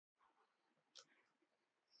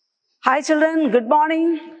Hi children, good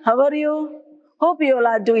morning. How are you? Hope you all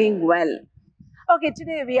are doing well. Okay,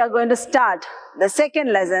 today we are going to start the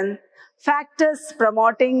second lesson, Factors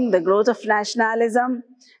Promoting the Growth of Nationalism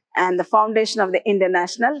and the Foundation of the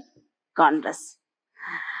International Congress.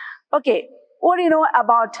 Okay, what do you know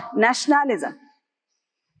about nationalism?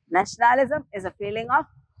 Nationalism is a feeling of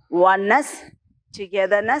oneness,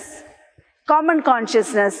 togetherness, common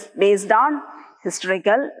consciousness based on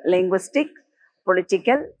historical, linguistic,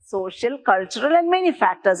 political, social, cultural, and many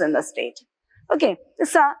factors in the state. Okay,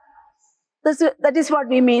 that is what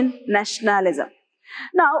we mean nationalism.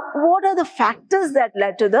 Now, what are the factors that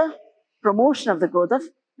led to the promotion of the growth of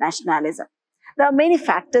nationalism? There are many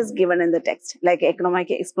factors given in the text, like economic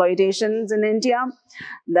exploitations in India,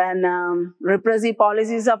 then repressive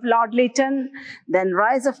policies of Lord Lytton, then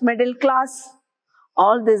rise of middle class.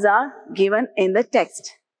 All these are given in the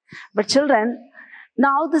text. But children,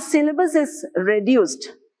 now the syllabus is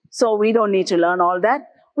reduced, so we don't need to learn all that.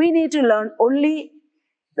 We need to learn only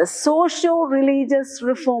the socio-religious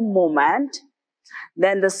reform movement,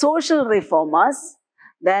 then the social reformers,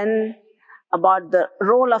 then about the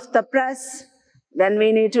role of the press, then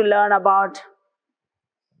we need to learn about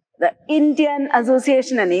the Indian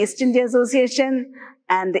Association and East India Association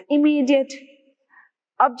and the immediate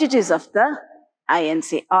objectives of the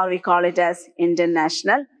INC, or we call it as Indian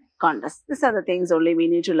National Congress. These are the things only we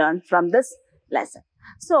need to learn from this lesson.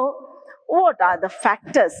 So, what are the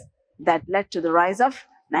factors that led to the rise of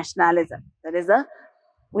nationalism? That is,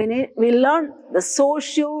 we learn the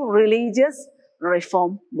socio-religious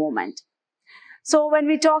reform movement. So, when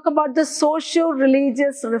we talk about the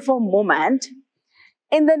socio-religious reform movement,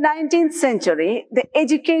 in the 19th century, the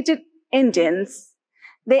educated Indians,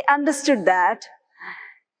 they understood that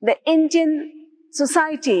the Indian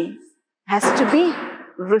society has to be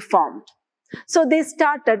reformed. So they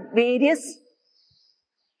started various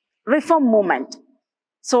reform movement.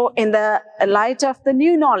 So in the light of the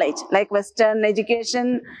new knowledge, like Western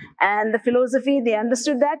education and the philosophy, they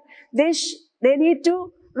understood that they need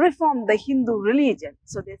to reform the Hindu religion.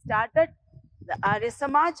 So they started the Arya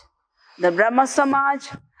Samaj, the Brahma Samaj,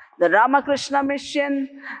 the Ramakrishna Mission,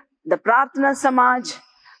 the Prarthana Samaj,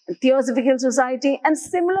 Theosophical Society, and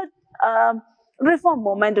similar reform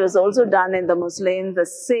movement was also done in the Muslims, the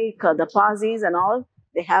Sikh, the Parsis and all.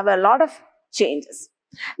 They have a lot of changes.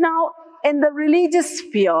 Now, in the religious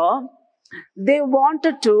sphere, they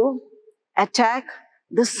wanted to attack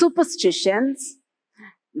the superstitions,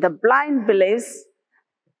 the blind beliefs,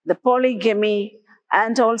 the polygamy,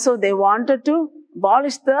 and also they wanted to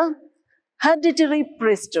abolish the hereditary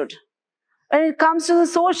priesthood. When it comes to the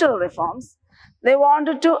social reforms, they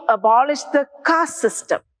wanted to abolish the caste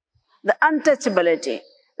system, the untouchability,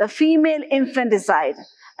 the female infanticide,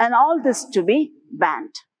 and all this to be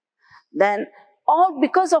banned. Then,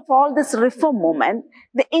 because of all this reform movement,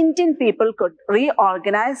 the Indian people could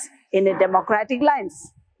reorganize in a democratic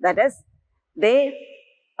lines. That is, they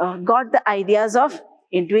got the ideas of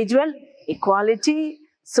individual equality,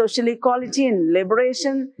 social equality, and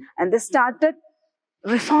liberation, and they started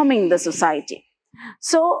reforming the society.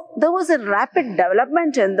 So there was a rapid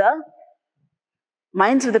development in the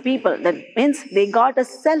minds of the people. That means they got a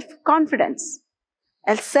self-confidence,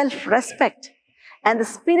 a self-respect, and the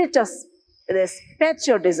spirit of this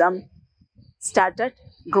patriotism started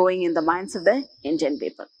growing in the minds of the Indian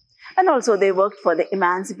people. And also they worked for the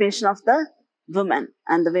emancipation of the women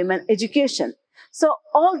and the women education. So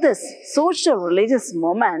all this social religious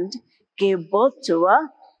movement gave birth to a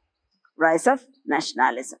rise of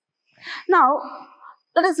nationalism. Now,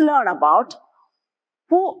 let us learn about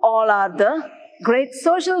who all are the great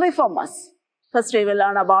social reformers. First, we will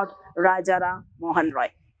learn about Rajaram Mohan Roy.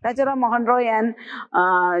 Rajaram Mohan Roy and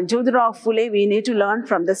Jyotirao Phule, we need to learn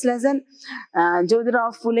from this lesson.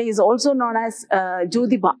 Jyotirao Phule is also known as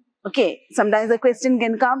Jyotiba. Okay, sometimes the question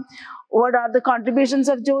can come, what are the contributions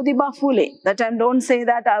of Jyotiba Phule? That time don't say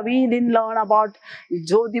that we didn't learn about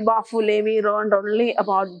Jyotiba Phule, we learned only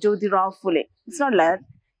about Jyotirao Phule. It's not like that.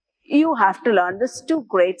 You have to learn these two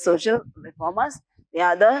great social reformers. They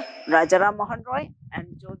are the Rajaram Mohan Roy and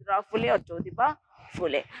Jyotirao Phule or Jyotiba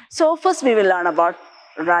Phule. So first we will learn about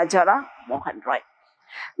Rajaram Mohan Roy.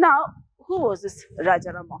 Now, who was this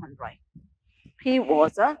Rajaram Mohan Roy? He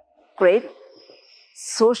was a great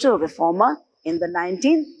social reformer in the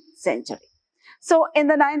 19th century. So in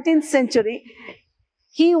the 19th century,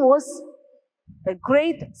 he was a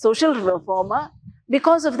great social reformer.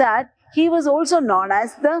 Because of that, he was also known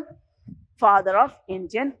as the father of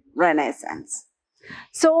Indian Renaissance.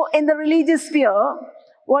 So in the religious sphere,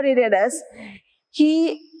 what he did is,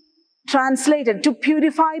 he translated to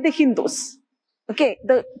purify the Hindus. Okay,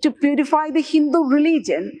 to purify the Hindu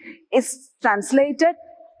religion is translated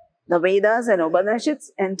the Vedas and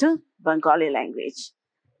Upanishads into Bengali language.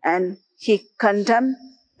 And he condemned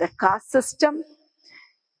the caste system,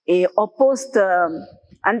 he opposed the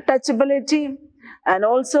untouchability, and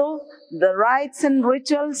also the rites and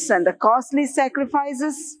rituals and the costly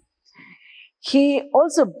sacrifices. He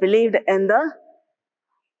also believed in the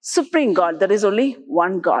supreme God. There is only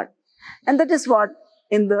one God. And that is what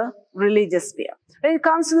in the religious sphere. When it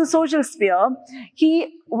comes to the social sphere,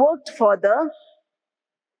 he worked for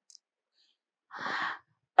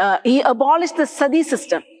he abolished the Sati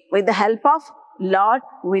system with the help of Lord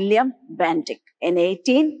William Bentinck in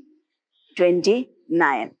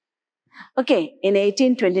 1829. Okay, in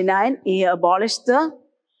 1829, he abolished the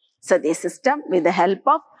Sati system with the help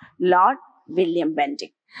of Lord William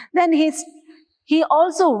Bentinck. Then he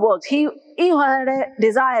also worked, he had a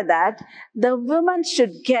desire that the women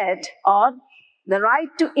should get or the right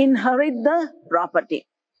to inherit the property.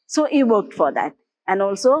 So he worked for that. And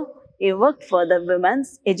also he worked for the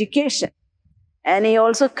women's education. And he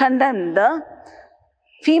also condemned the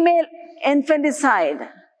female infanticide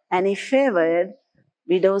and he favored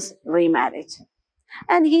widows' remarriage.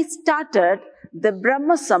 And he started the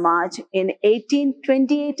Brahma Samaj in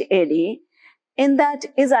 1828 AD. In that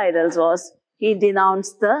his idols was, he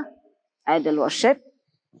denounced the idol worship.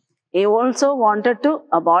 He also wanted to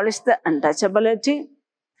abolish the untouchability.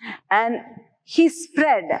 And he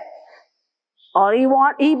spread or he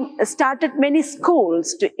started many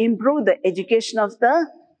schools to improve the education of the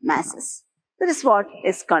masses. That is what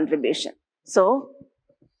his contribution. So,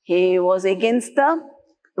 he was against the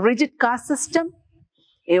rigid caste system.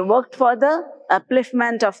 He worked for the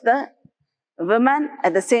upliftment of the women.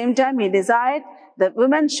 At the same time, he desired that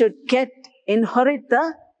women should inherit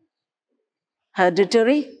the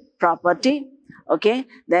hereditary property. Okay,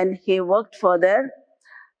 then he worked for their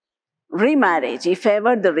remarriage. He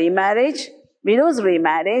favored the remarriage, widows'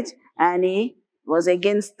 remarriage, and he was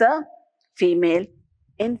against the female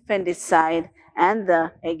infanticide and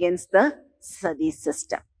against the Sati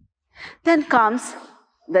system. Then comes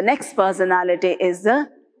the next personality is the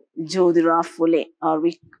Jyotirao Phule, or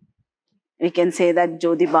we can say that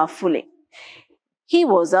Jyotiba Phule. He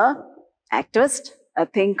was an activist, a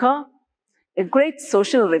thinker, a great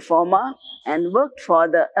social reformer, and worked for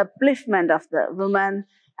the upliftment of the women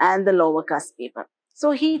and the lower caste people.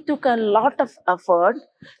 So he took a lot of effort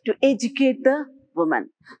to educate the women.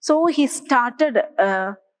 So he started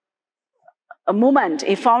a movement.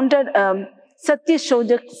 He founded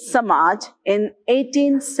Socio-religious Samaj in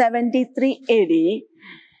 1873 AD,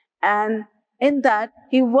 and in that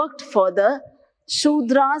he worked for the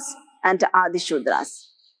Shudras and Adi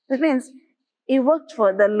Shudras. That means he worked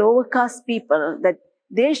for the lower caste people that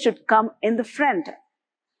they should come in the front.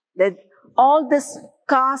 That all this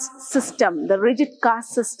caste system, the rigid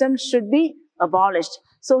caste system should be abolished.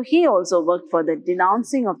 So he also worked for the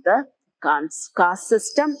denouncing of the caste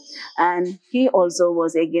system, and he also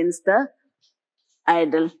was against the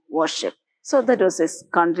idol worship. So that was his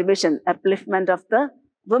contribution, upliftment of the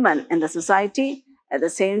women in the society, at the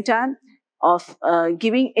same time of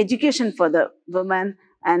giving education for the women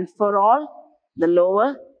and for all the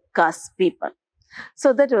lower caste people.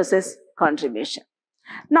 So that was his contribution.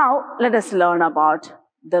 Now let us learn about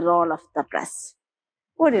the role of the press.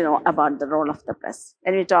 What do you know about the role of the press?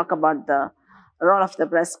 When we talk about the role of the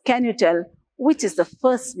press, can you tell which is the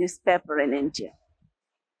first newspaper in India?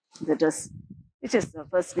 Which is the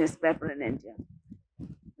first newspaper in India?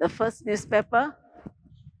 The first newspaper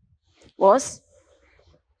was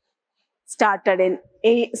started in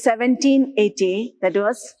 1780, that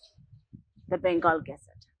was the Bengal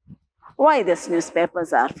Gazette. Why these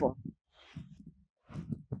newspapers are for?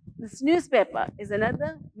 This newspaper is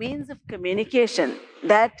another means of communication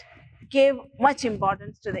that gave much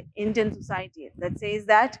importance to the Indian society. That says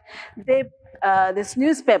that this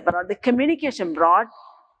newspaper or the communication brought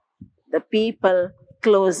the people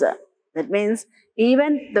closer. That means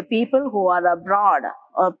even the people who are abroad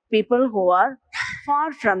or people who are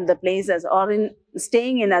far from the places or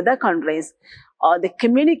staying in other countries, or the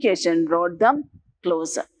communication brought them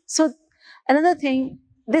closer. So another thing,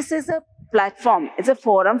 this is a platform, it's a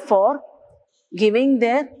forum for giving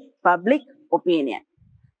their public opinion.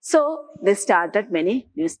 So they started many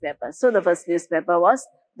newspapers. So the first newspaper was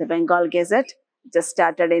the Bengal Gazette, just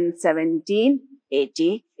started in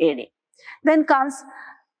 1780 AD. Then comes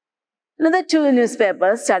another two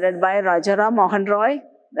newspapers started by Rajaram Mohan Roy,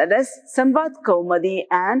 that is Sambad Kaumadi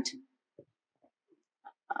and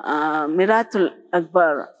Miratul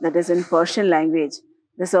Akbar, that is in Persian language.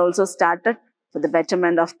 This also started for the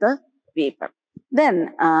betterment of the people.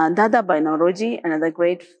 Then Dadabhai Nauroji, another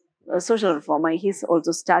great social reformer, he's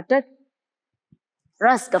also started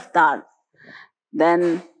Ras Daftar.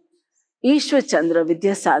 Then Ishwar Chandra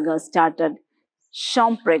Vidyasagar started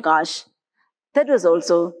Sham Prakash. That was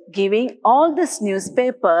also giving all these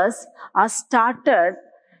newspapers are started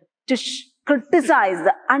to criticize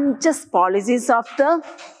the unjust policies of the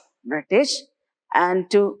British and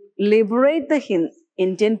to liberate the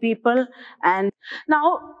Indian people. And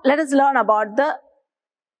now let us learn about the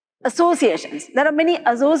associations. There are many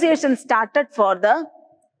associations started for the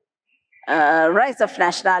rise of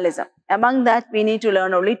nationalism. Among that, we need to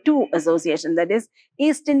learn only two associations, that is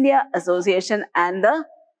East India Association and the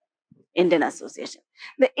Indian Association.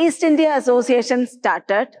 The East India Association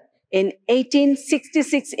started in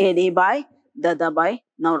 1866 AD by Dadabhai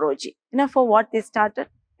Nauroji. You know for what they started?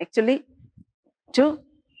 Actually, to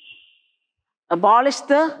abolish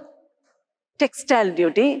the textile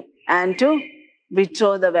duty and to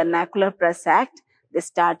withdraw the Vernacular Press Act. They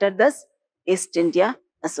started this East India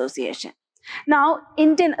Association. Now,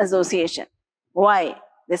 Indian Association. Why?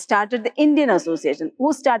 They started the Indian Association.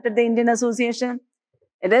 Who started the Indian Association?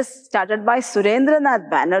 It is started by Surendranath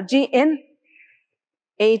Banerjee in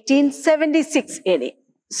 1876 AD.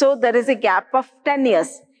 So, there is a gap of 10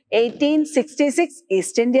 years. 1866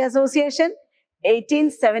 East India Association,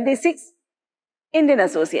 1876 Indian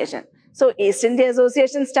Association. So, East India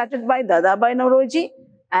Association started by Dadabhai Nauroji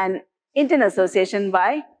and Indian Association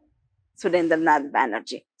by Surendranath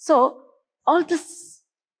Banerjee. So, all these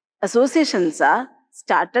associations are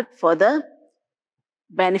started for the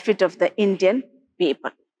benefit of the Indian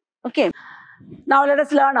people. Okay. Now, let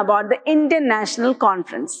us learn about the Indian National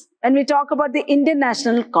Conference. When we talk about the Indian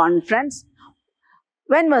National Conference,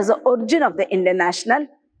 when was the origin of the Indian National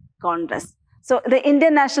Congress? So, the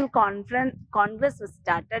Indian National Congress was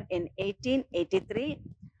started in 1883,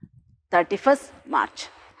 31st March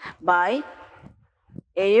by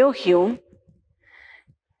A.O. Hume.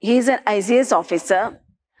 He is an ICS officer.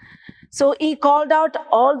 So, he called out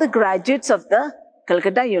all the graduates of the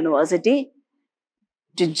Calcutta University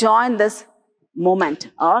to join this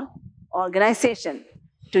movement or organization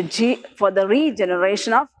for the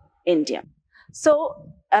regeneration of India.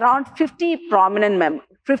 So, around 50 prominent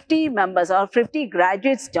 50 members or 50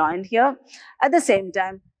 graduates joined here. At the same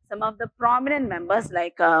time, some of the prominent members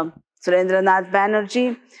like Surendranath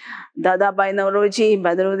Banerjee, Dadabhai Nauroji,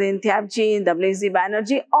 Badruddin Tyabji, W.C.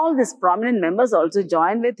 Banerjee, all these prominent members also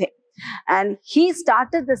joined with him. And he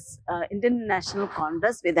started this Indian National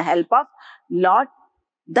Congress with the help of Lord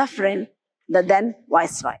Dufferin, the then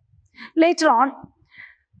Viceroy. Later on,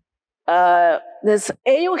 this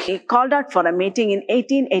A.O. he called out for a meeting in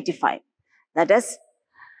 1885.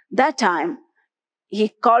 That time, he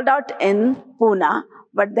called out in Pune,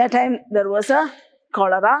 but that time there was a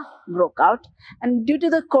cholera broke out. And due to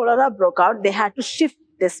the cholera broke out, they had to shift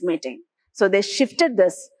this meeting. So they shifted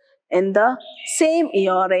this in the same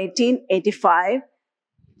year, 1885,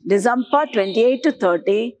 December 28 to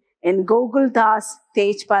 30, in Gokul Das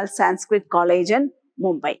Tejpal Sanskrit College in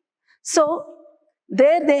Mumbai. So,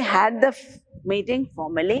 there they had the meeting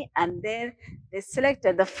formally, and there they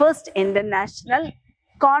selected the first Indian National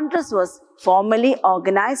Congress was formally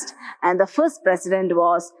organized, and the first president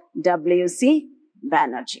was W.C.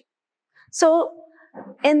 Banerjee. So,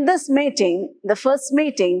 in this meeting, the first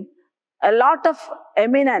meeting, a lot of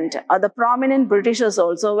eminent or the prominent Britishers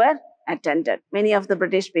also were attended. Many of the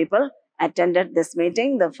British people attended this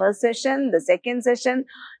meeting, the first session, the second session,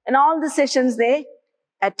 and all the sessions they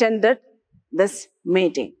attended this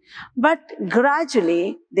meeting. But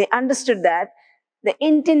gradually, they understood that the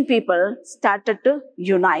Indian people started to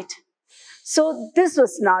unite. So, this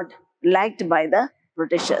was not liked by the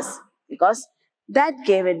Britishers because that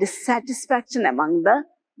gave a dissatisfaction among the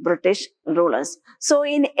British rulers. So,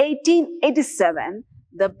 in 1887,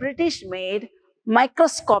 the British made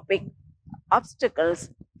microscopic obstacles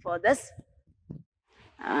for this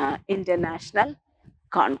International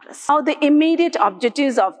Congress. Now, the immediate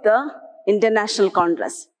objectives of the International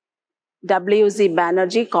Congress. W.C.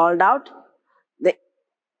 Banerjee called out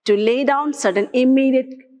to lay down certain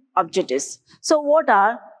immediate objectives. So, what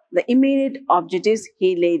are the immediate objectives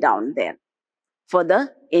he laid down there for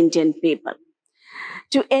the Indian people?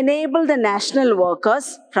 To enable the national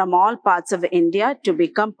workers from all parts of India to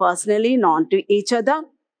become personally known to each other,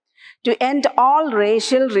 to end all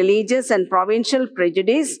racial, religious and provincial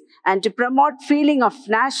prejudice, and to promote feeling of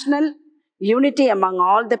national unity among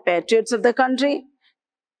all the patriots of the country,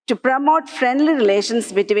 to promote friendly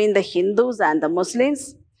relations between the Hindus and the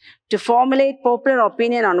Muslims, to formulate popular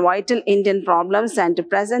opinion on vital Indian problems and to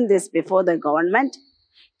present this before the government,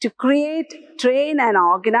 to create, train and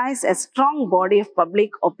organize a strong body of public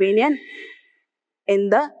opinion in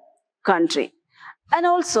the country. And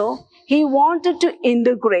also, he wanted to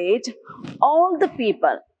integrate all the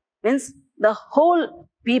people, means the whole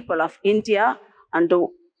people of India into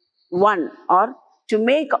one, or to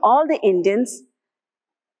make all the Indians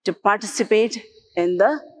to participate in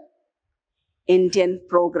the Indian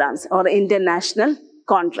programs or Indian National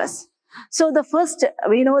Congress. So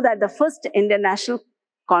we know that the first Indian National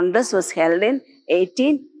Congress was held in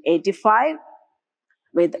 1885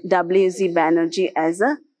 with W.C. Banerjee as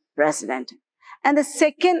a president. And the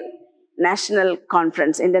second national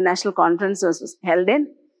conference, Indian National Conference, was held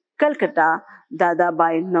in Calcutta,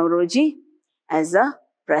 Dadabhai Naoroji as a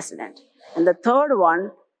president. And the third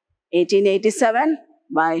one, 1887,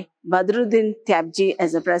 by Badruddin Tyabji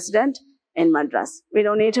as a president in Madras. We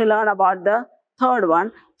don't need to learn about the third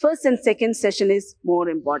one. First and second session is more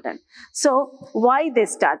important. So, why they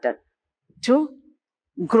started? To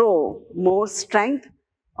grow more strength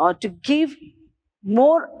or to give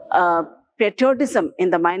more patriotism in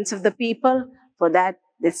the minds of the people. For that,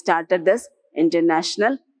 they started this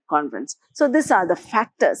international conference. So, these are the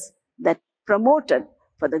factors that promoted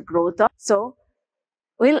for the growth of. So,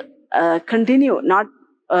 we'll continue, not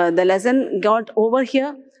the lesson got over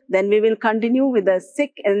here, then we will continue with the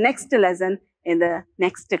next lesson in the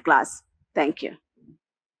next class. Thank you.